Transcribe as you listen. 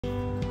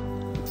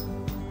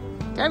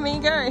Go, me,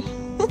 go.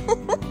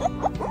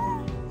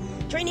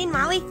 Join in,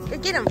 Marley. Go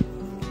get him.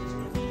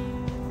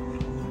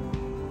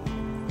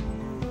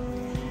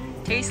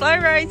 Too slow,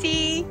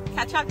 Rosie.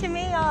 Catch up to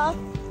Mia.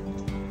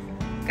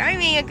 Go,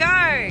 Mia,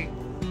 go.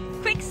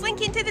 Quick,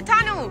 slink into the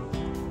tunnel.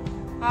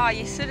 Oh,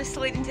 you should have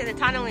slid into the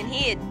tunnel and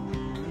hid.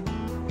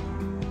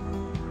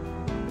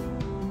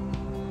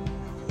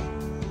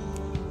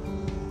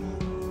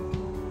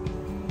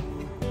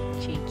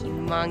 Cheeky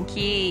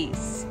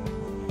monkeys.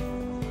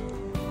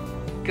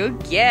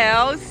 Good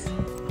girls.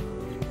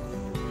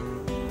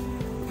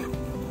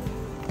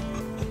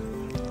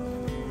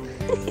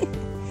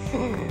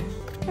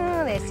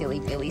 Oh, they're silly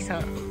billies,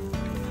 huh?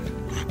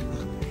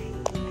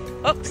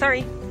 Oh,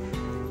 sorry.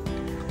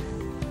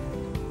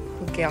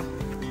 Good girl.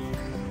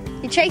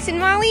 You chasing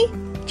Marley?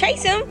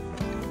 Chase him.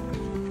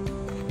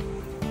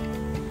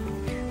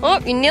 Oh,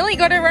 you nearly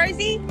got her,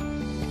 Rosie.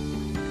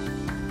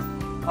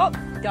 Oh,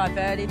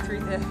 diverted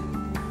through the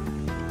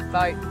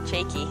boat.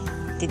 Cheeky.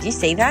 Did you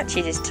see that?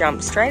 She just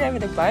jumped straight over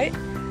the boat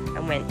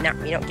and went, nah,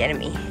 you're not getting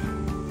me.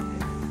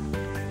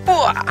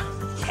 Oh,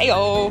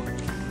 hey-oh.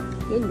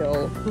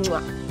 Hello.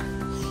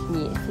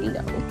 Yeah,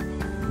 hello.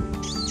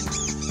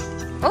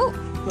 Oh,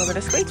 look at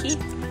a squeaky.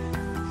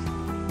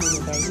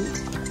 Little baby.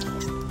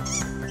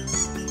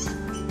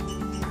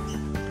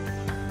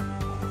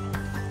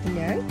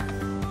 No.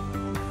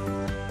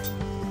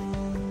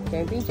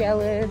 Don't be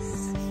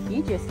jealous.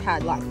 You just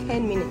had like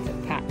 10 minutes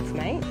of cats,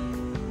 mate.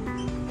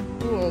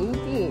 Yeah, you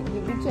did. You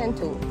be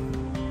gentle.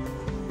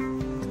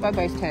 It's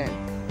Bobo's turn.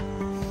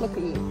 Look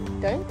at you.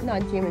 Don't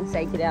nudge him and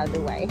say get out of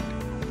the way.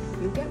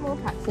 You'll get more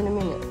pats in a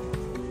minute.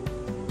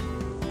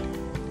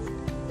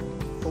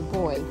 Good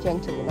boy.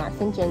 Gentle. Nice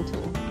and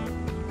gentle.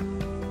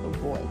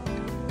 Good boy.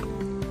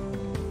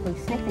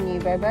 He's sniffing you,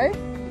 Bobo.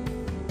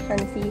 Trying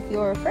to see if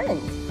you're a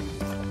friend.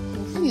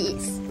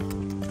 Yes.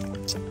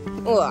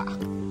 Oh.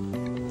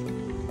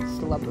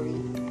 Slubbery.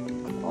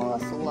 Oh,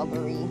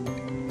 slubbery.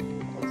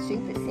 And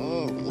super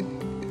sandy.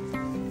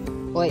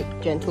 Wait,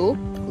 gentle.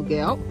 Good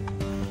girl.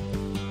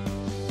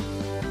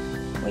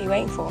 What are you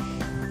waiting for?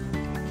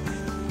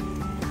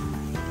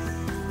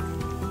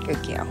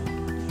 Good girl.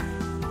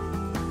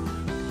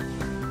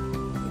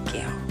 Good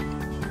girl.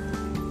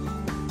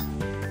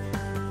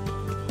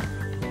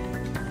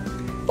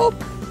 Boop.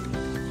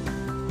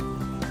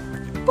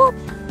 Boop.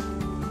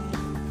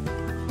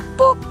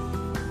 Boop.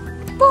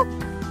 Boop.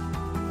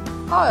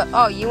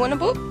 Oh, you want a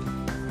boop?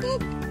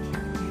 Boop.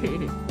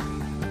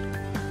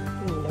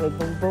 Hello,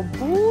 Bobo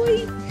boy.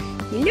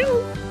 Hello.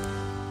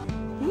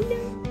 Hello.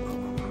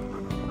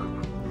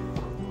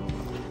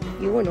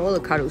 You want all the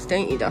cuddles,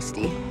 don't you,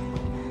 Dusty?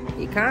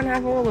 You can't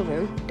have all of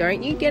them.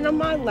 Don't you get on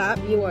my lap.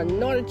 You are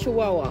not a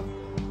chihuahua.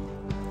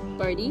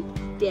 Bodie,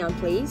 down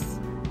please.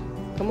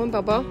 Come on,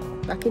 Bubba.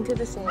 Back into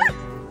the sand.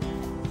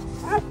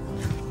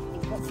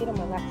 Don't sit on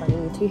my lap, buddy.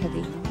 You're too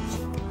heavy.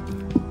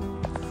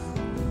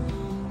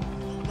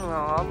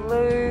 Aw,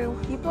 Lou.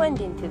 You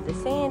blend into the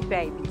sand,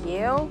 baby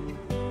girl.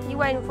 You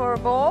waiting for a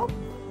ball?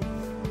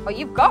 Oh,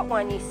 you've got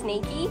one, you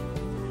sneaky.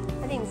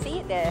 I didn't see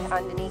it there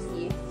underneath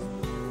you.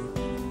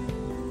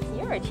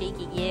 You're a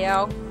cheeky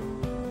girl.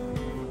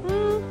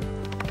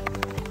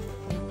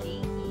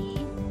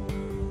 Cheeky.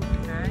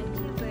 Aren't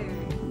you, Lou?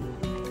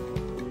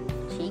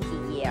 Cheeky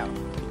girl.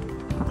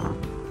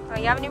 Oh,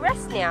 you having a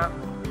rest now?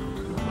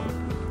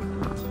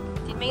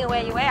 Did Mia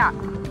wear you out?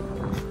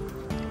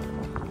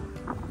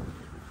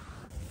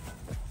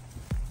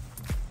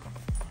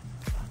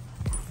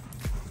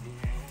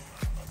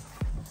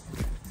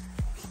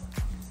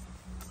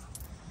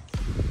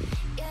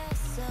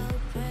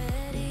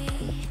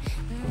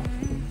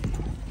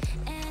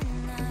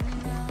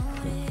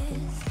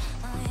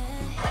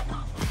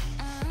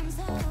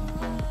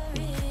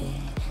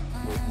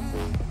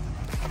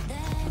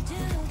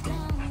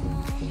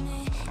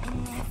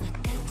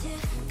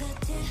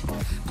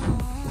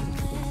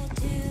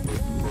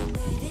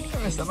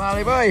 Mr.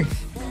 Marley boy.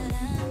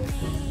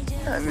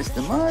 Hello,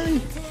 Mr.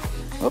 Marley.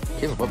 Oh,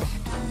 careful, Bubba.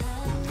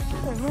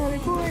 Hey, Marley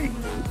boy.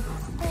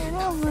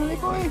 Hello, Marley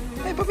boy.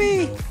 Hey,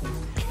 puppy.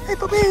 Hey,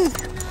 puppy.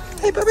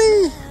 Hey,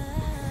 puppy.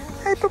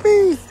 Hey,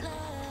 puppy.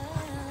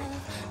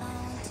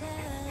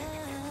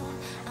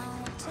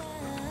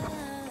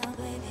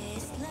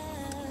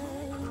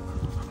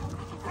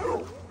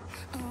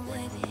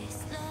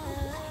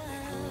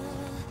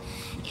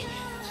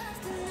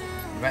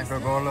 You went for a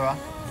ball, Laura?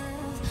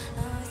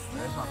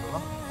 There's one,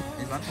 Bubba.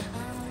 Here's one.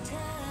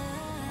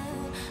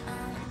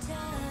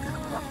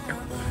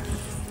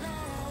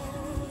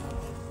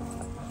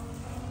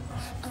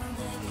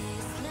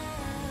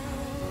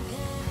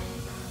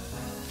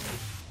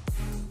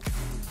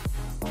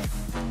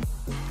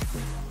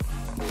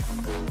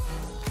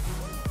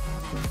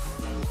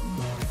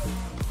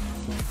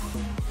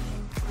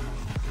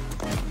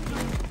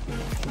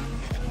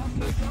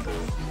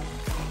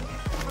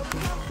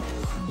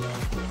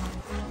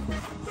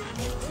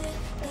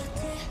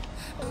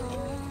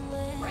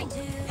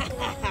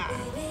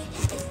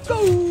 Go!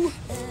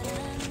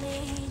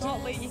 Oh,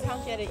 Lee, you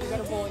can't get it. You've got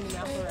a ball in your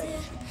mouth already.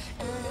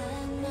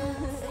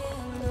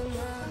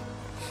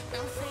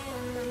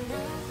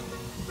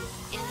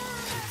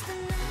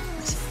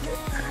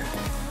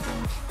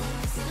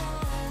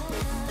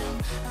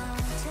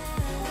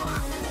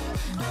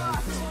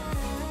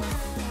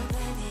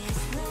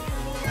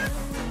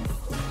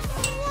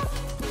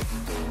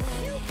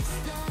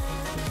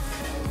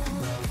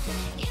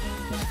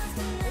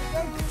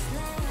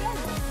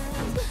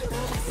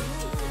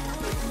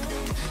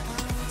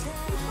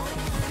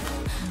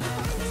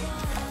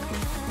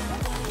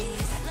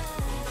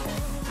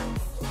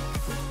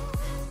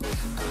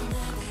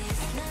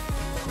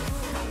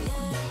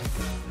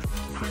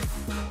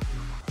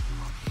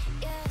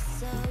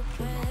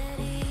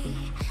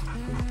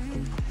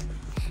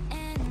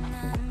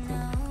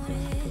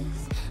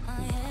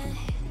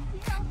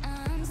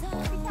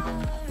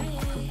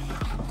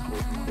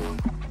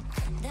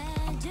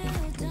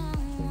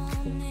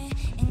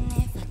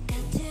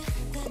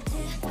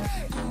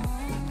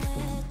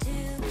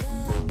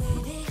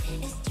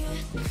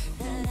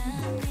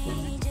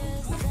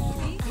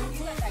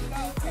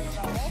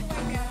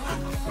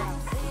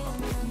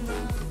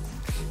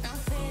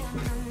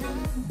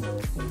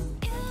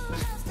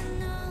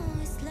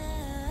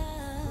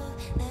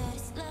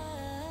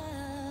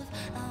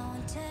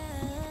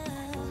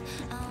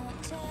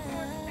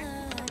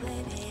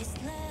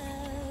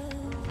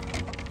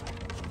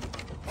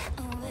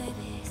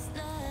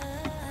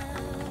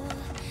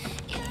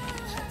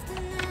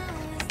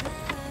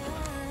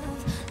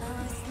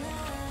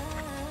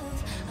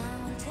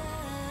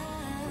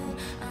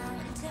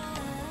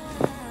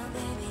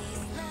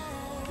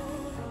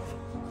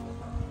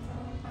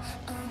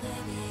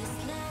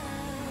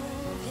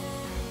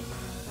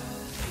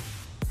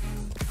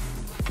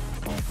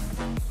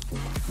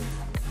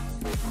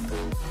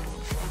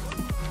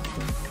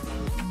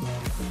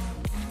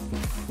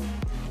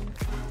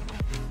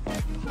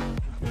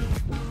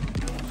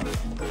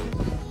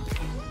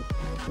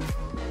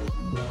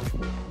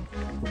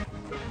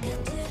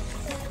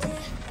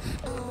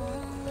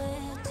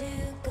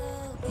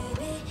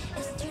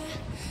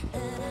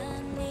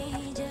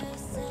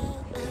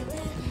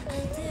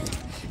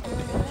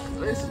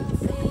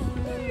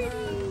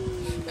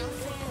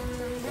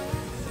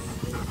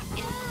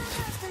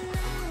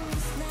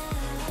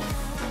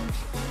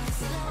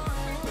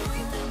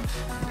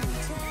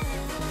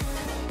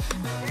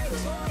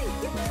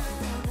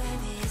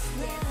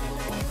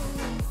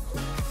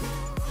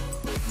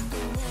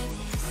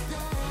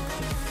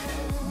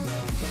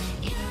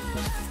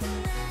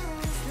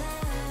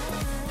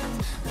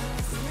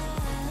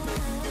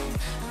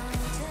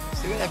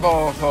 still there,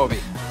 boss Hobby.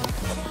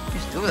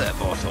 You're still there,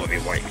 boss Hobby,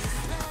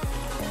 wife.